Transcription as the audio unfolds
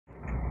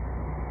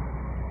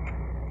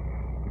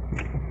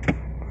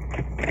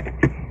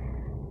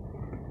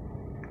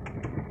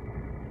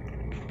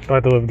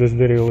Title of this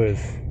video is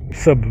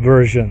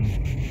Subversion.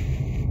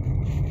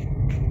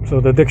 So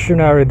the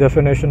dictionary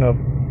definition of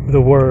the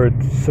word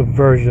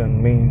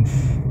subversion means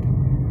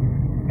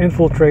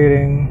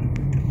infiltrating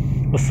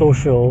a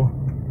social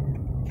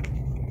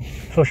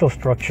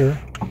structure,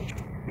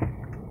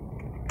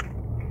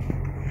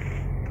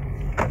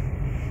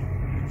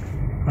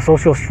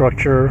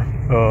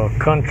 a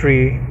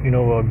country,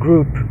 a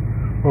group,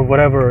 or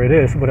whatever it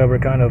is, whatever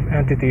kind of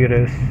entity it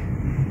is,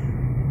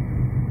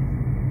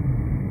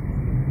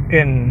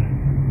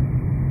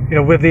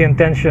 with the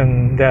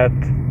intention that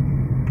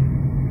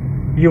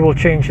you will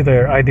change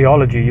their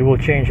ideology, you will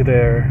change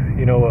their,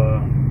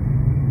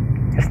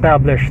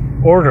 established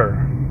order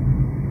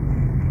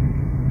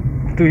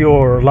to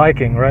your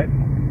liking, right?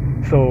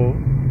 So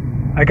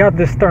I got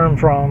this term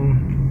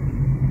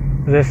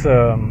from this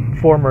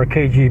former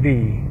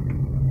KGB,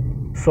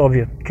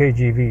 Soviet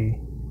KGB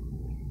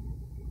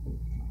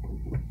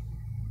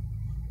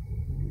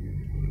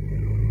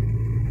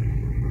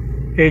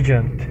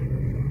agent.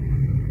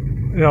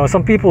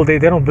 Some people they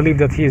don't believe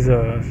that he's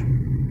a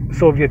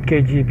Soviet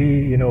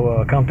KGB,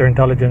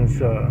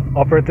 counterintelligence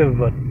operative,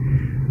 but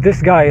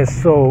this guy is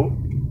so,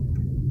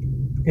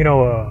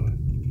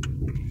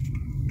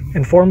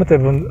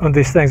 informative on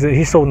these things. That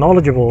he's so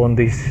knowledgeable on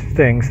these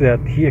things that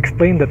he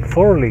explained it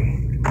thoroughly.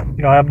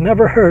 I've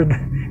never heard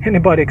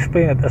anybody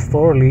explain it as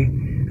thoroughly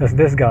as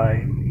this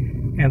guy,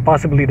 and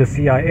possibly the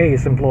CIA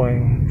is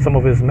employing some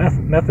of his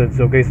methods.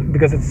 Okay,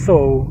 because it's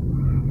so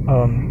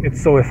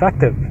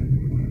effective.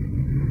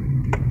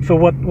 So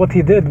what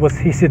he did was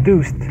he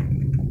seduced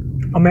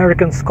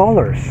American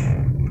scholars,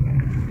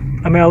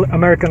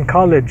 American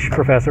college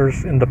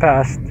professors in the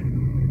past.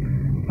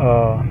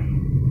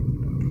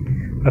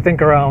 I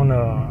think around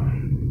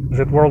was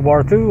it World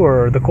War II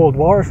or the Cold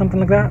War or something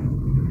like that?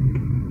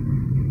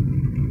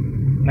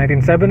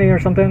 1970 or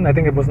something. I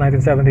think it was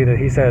 1970 that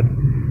he said.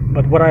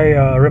 But what I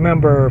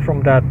remember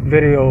from that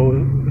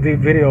videos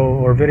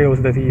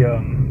that he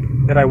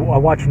that I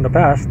watched in the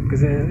past,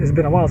 because it's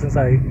been a while since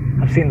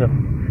I've seen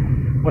them.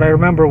 What I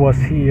remember was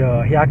he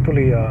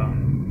actually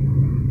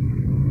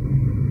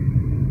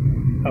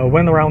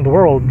went around the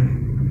world,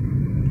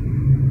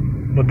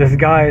 but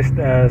disguised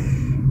as,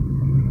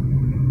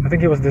 I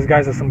think he was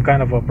disguised as some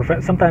kind of a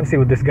professor. Sometimes he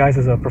would disguise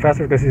as a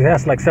professor because he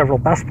has like several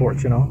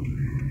passports,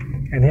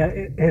 and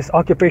his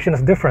occupation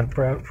is different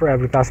for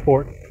every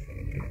passport.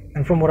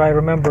 And from what I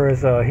remember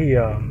is he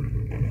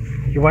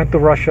went to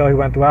Russia, he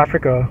went to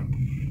Africa,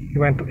 he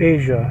went to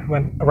Asia, he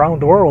went around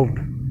the world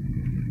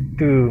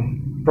to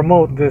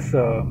promote this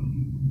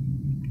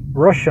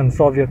Russian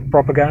Soviet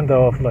propaganda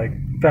of like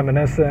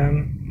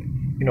feminism,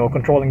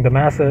 controlling the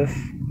masses.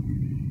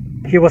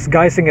 He was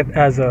guising it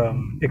as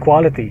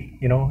equality,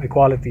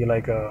 equality,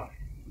 like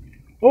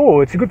oh,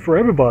 it's good for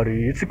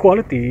everybody, it's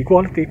equality.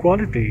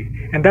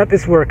 And that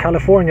is where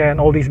California and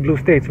all these blue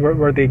states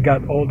where they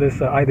got all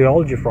this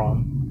ideology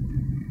from.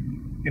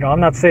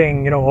 I'm not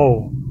saying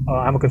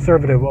I'm a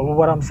conservative.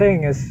 What I'm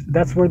saying is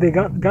that's where they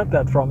got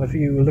that from. If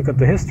you look at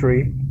the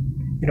history,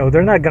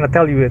 they're not gonna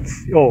tell you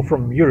it's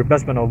from Yuri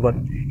Bezmenov, but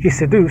he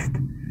seduced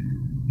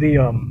the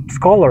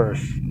scholars,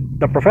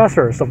 the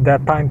professors of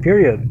that time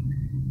period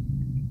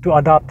to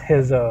adopt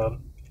his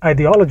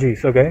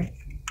ideologies. Okay,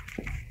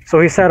 so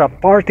he set up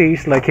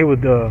parties, like he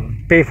would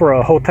pay for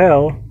a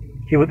hotel,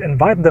 he would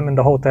invite them in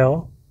the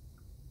hotel,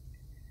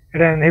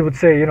 and then he would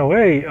say,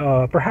 hey,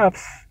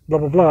 perhaps blah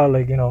blah blah,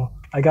 like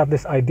I got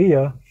this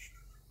idea.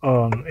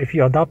 If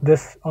you adopt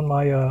this on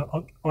my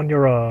on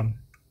your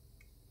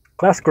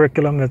class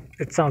curriculum,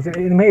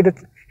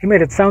 he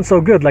made it sound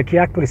so good, like he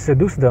actually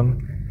seduced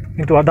them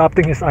into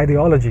adopting his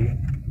ideology.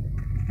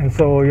 And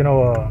so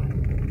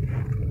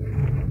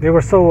they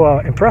were so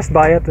impressed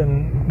by it,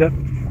 and that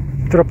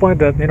to the point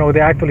that they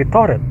actually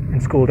taught it in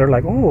school. They're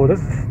like, oh, this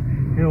is,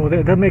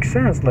 that makes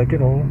sense, like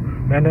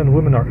men and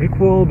women are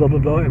equal, blah blah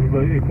blah,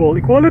 everybody equal,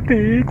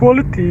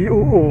 equality,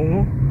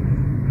 oh.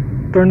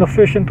 Turn a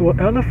fish into an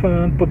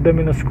elephant, put them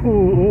in a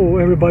school, oh,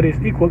 everybody's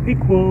equal.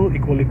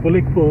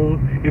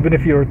 Even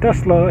if you're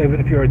Tesla, even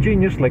if you're a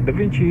genius like Da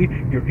Vinci,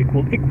 you're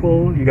equal.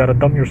 You gotta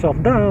dumb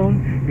yourself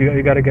down,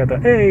 you gotta get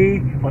an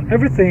A on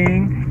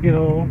everything,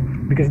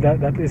 because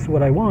that is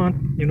what I want,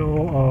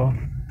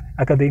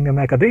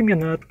 Macademia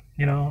nut,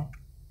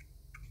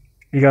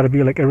 you gotta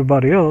be like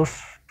everybody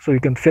else, so you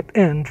can fit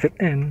in.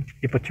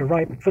 You put your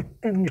right foot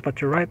in, you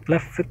put your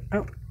left foot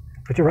out,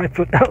 put your right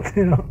foot out,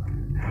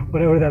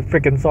 whatever that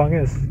freaking song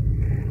is.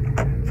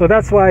 So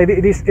that's why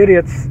these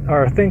idiots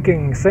are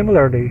thinking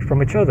similarly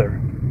from each other.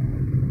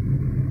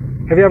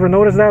 Have you ever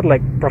noticed that?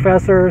 Like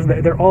professors,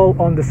 they're all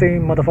on the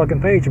same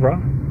motherfucking page, bro.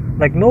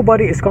 Like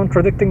nobody is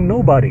contradicting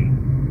nobody.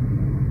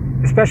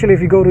 Especially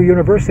if you go to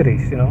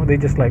universities, they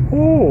just like,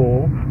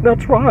 oh,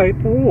 that's right,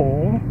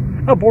 oh,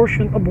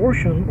 abortion,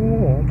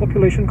 oh,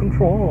 population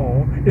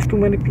control, it's too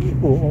many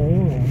people,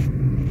 oh.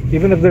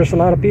 Even if there's a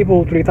lot of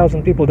people,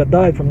 3,000 people that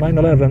died from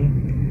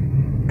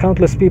 9/11,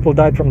 countless people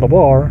died from the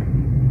war,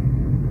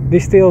 they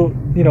still,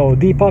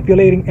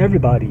 depopulating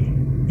everybody.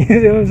 You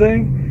see what I'm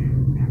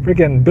saying?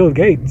 Freaking Bill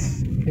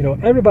Gates. You know,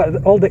 everybody,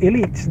 all the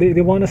elites,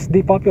 they want us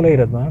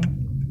depopulated, man.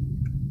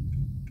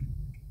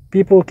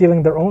 People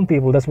killing their own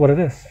people, that's what it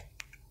is.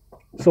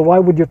 So why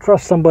would you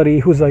trust somebody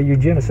who's a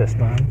eugenicist,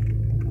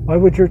 man? Why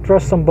would you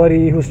trust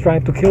somebody who's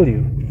trying to kill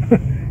you?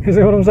 You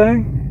see what I'm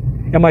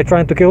saying? Am I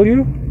trying to kill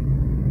you?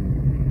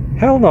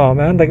 Hell no,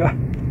 man. Like,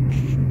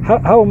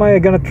 how am I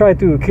gonna try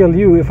to kill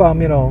you if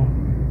I'm, you know,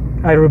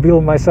 I reveal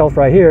myself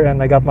right here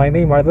and I got my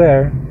name right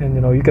there, and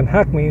you know, you can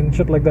hack me and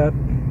shit like that,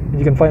 and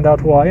you can find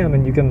out who I am,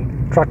 and you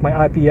can track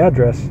my IP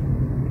address.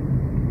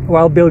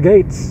 While Bill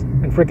Gates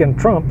and freaking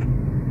Trump,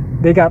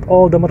 they got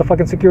all the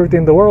motherfucking security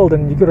in the world,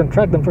 and you couldn't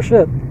track them for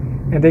shit.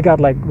 And they got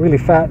like really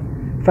fat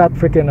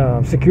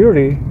freaking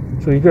security,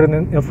 so you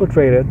couldn't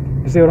infiltrate it.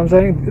 You see what I'm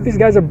saying? These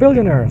guys are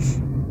billionaires,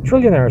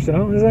 trillionaires. You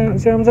know? You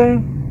see what I'm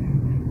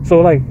saying?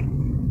 So like,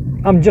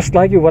 I'm just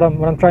like you. What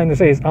I'm trying to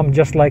say is, I'm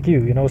just like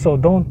you. You know. So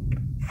don't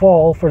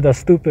fall for the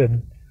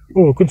stupid.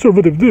 Oh,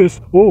 conservative this.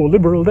 Oh,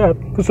 liberal that.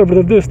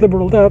 Conservative this,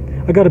 liberal that.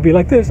 I gotta be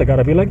like this. I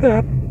gotta be like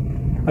that.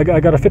 I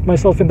gotta fit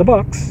myself in the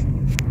box.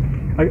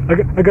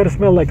 I gotta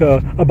smell like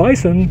a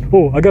bison.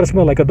 Oh, I gotta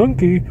smell like a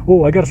donkey.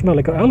 Oh, I gotta smell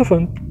like an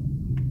elephant.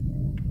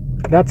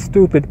 That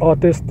stupid,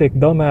 autistic,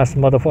 dumbass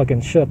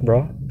motherfucking shit,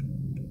 bro.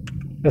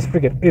 That's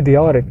freaking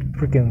idiotic,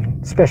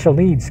 freaking special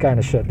needs kind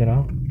of shit, you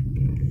know?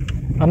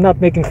 I'm not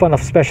making fun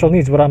of special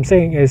needs. What I'm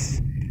saying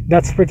is,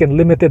 that's freaking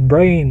limited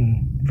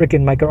brain,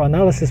 freaking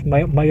microanalysis,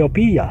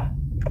 myopia.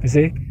 You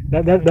see?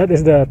 That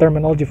is the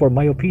terminology for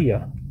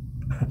myopia.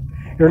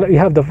 You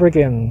have the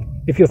freaking,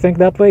 if you think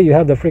that way, you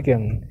have the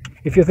freaking,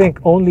 if you think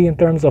only in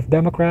terms of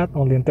Democrat,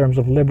 only in terms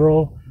of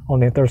liberal,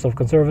 only in terms of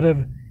conservative,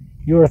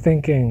 you are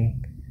thinking,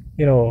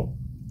 you know,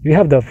 you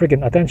have the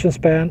freaking attention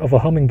span of a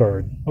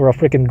hummingbird or a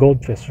freaking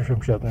goldfish or some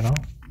shit, you know?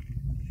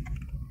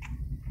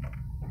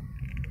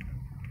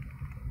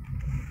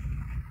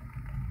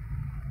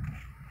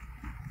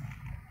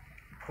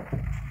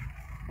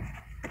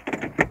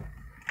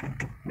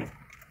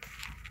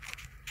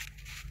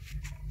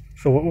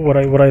 So what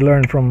I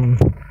learned from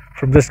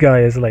this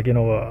guy is like, you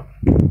know,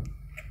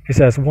 he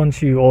says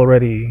once you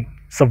already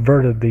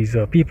subverted these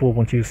people,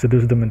 once you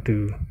seduce them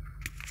into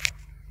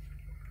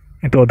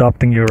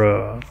adopting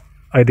your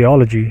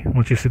ideology,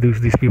 once you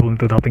seduce these people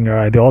into adopting your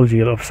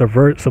ideology of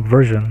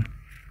subversion,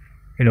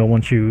 you know,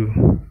 once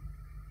you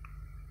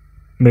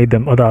made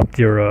them adopt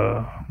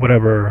your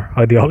whatever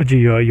ideology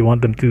you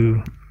want them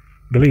to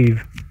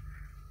believe,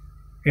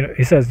 you know,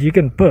 he says you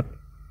can put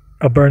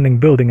a burning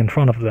building in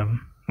front of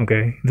them.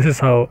 Okay, this is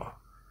how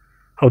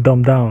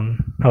dumbed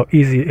down, how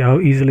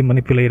easily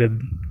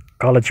manipulated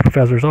college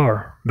professors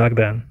are back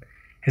then.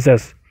 He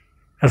says,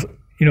 as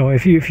you know,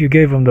 if you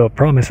gave them the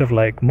promise of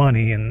like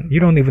money, and you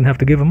don't even have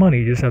to give them money,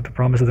 you just have to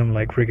promise them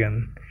like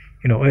friggin',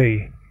 you know,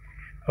 hey,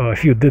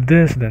 if you did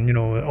this, then you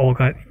know,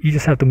 you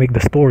just have to make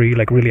the story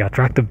like really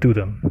attractive to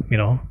them. You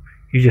know,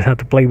 you just have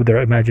to play with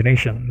their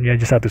imagination. You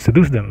just have to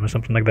seduce them or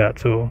something like that.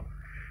 So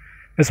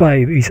that's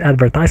why these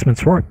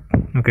advertisements work.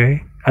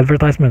 Okay,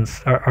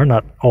 advertisements are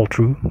not all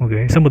true.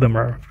 Okay, some of them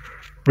are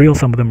real,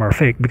 some of them are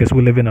fake, because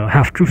we live in a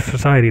half-truth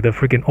society, the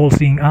freaking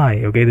all-seeing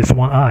eye. Okay, this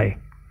one eye,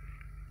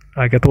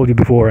 like I told you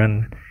before.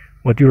 And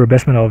what Yuri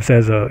Bezmenov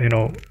says, you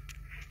know,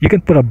 you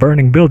can put a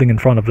burning building in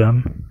front of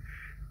them,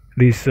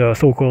 these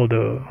so-called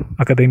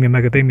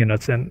Macademia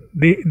nuts, and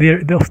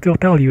they'll still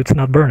tell you it's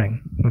not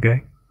burning.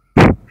 Okay,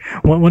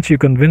 once you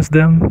convince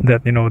them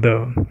that, you know,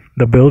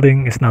 the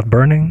building is not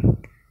burning,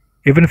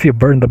 even if you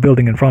burn the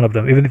building in front of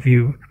them, even if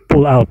you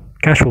pull out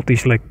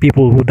casualties like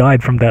people who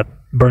died from that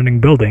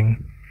burning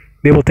building,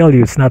 they will tell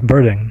you it's not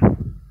burning.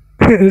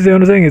 You see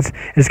what I'm saying?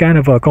 It's kind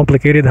of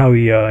complicated how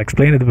he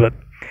explained it, but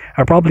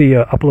I'll probably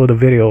upload a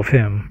video of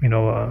him, you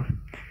know,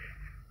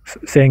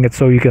 saying it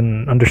so you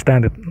can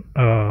understand it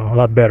a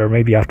lot better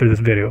maybe after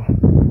this video.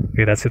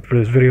 Okay, that's it for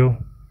this video.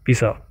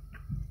 Peace out.